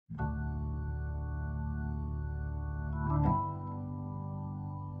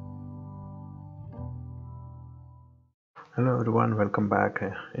Hello everyone, welcome back.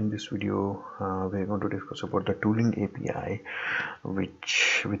 In this video we're going to discuss about the tooling API with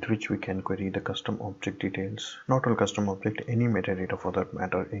which we can query the custom object details, not all custom object, any metadata for that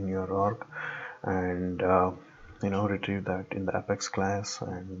matter in your org, and retrieve that in the Apex class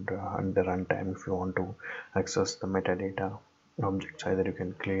and at the runtime. If you want to access the metadata objects, either you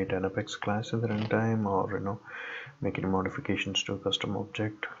can create an Apex class in the runtime or make any modifications to a custom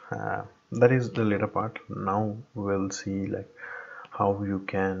object. That is the later part. Now we'll see like how you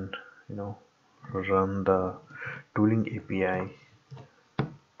can run the tooling API.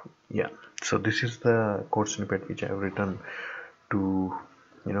 Yeah, so this is the code snippet which I have written to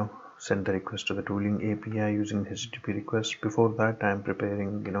send the request to the tooling API using HTTP request. Before that, I'm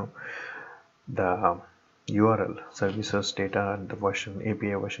preparing the URL services data, and the version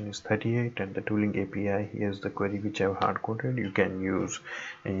API version is 38, and the tooling API, here's the query which I've hard coded. You can use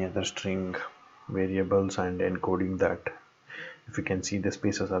any other string variables and encoding that. If you can see, the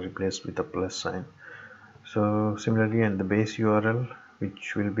spaces are replaced with a plus sign. So similarly, and the base URL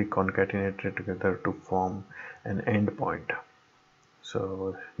which will be concatenated together to form an endpoint.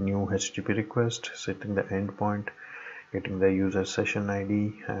 So new HTTP request, setting the endpoint, getting the user session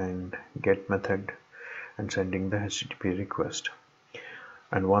ID and get method, and sending the HTTP request.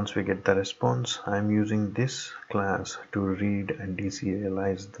 And once we get the response, I'm using this class to read and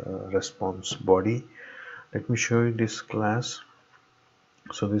deserialize the response body. Let me show you this class.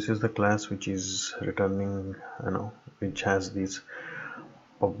 So this is the class which is returning, which has these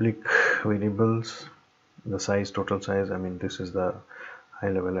public variables, the size, total size. This is the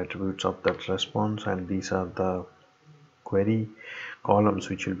high level attributes of that response, and these are the query columns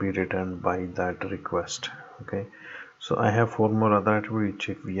which will be returned by that request. Okay, so I have 4 more other attributes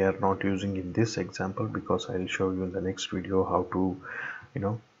which we are not using in this example, because I'll show you in the next video how to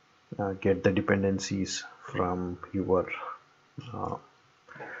get the dependencies from your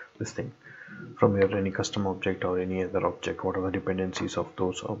from your any custom object or any other object. What are the dependencies of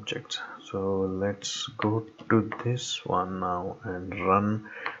those objects? So let's go to this one now and run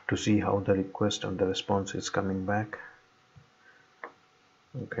to see how the request and the response is coming back.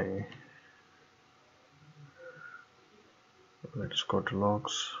 Okay, let's go to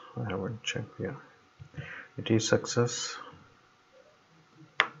logs. I haven't checked here. It is success.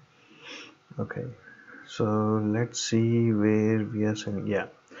 Okay, so let's see where we are sending. Yeah,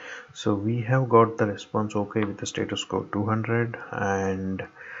 so we have got the response okay with the status code 200, and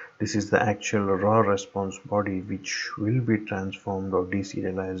this is the actual raw response body which will be transformed or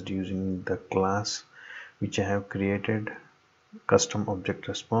deserialized using the class which I have created, custom object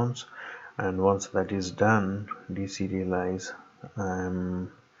response. And once that is done, deserialize,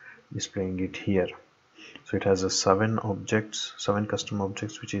 I'm displaying it here. So it has a 7 custom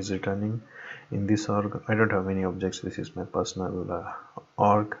objects which is returning in this org. I don't have many objects, this is my personal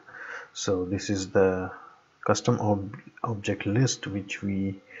org. So this is the custom object list which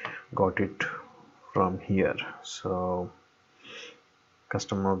we got it from here. So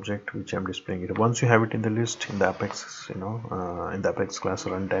custom object which I'm displaying it. Once you have it in the list in the Apex, in the Apex class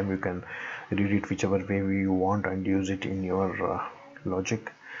runtime, you can read it whichever way you want and use it in your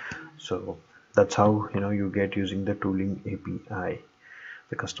logic. So that's how you get using the tooling API,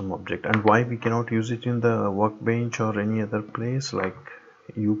 the custom object. And why we cannot use it in the workbench or any other place? Like,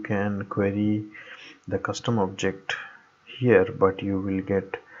 you can query the custom object here, but you will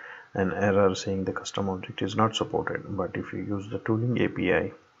get an error saying the custom object is not supported. But if you use the tooling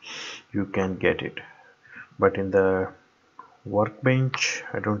API, you can get it. But in the workbench,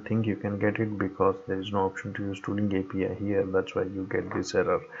 I don't think you can get it, because there is no option to use tooling API here. That's why you get this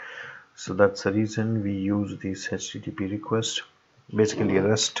error. So that's the reason we use this HTTP request, basically a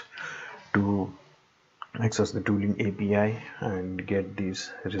REST, to access the tooling API and get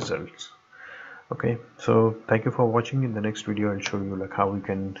these results. Okay, so thank you for watching. In the next video, I'll show you like how we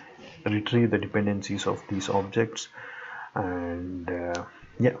can retrieve the dependencies of these objects, and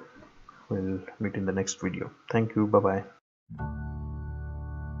yeah, we'll meet in the next video. Thank you. Bye bye.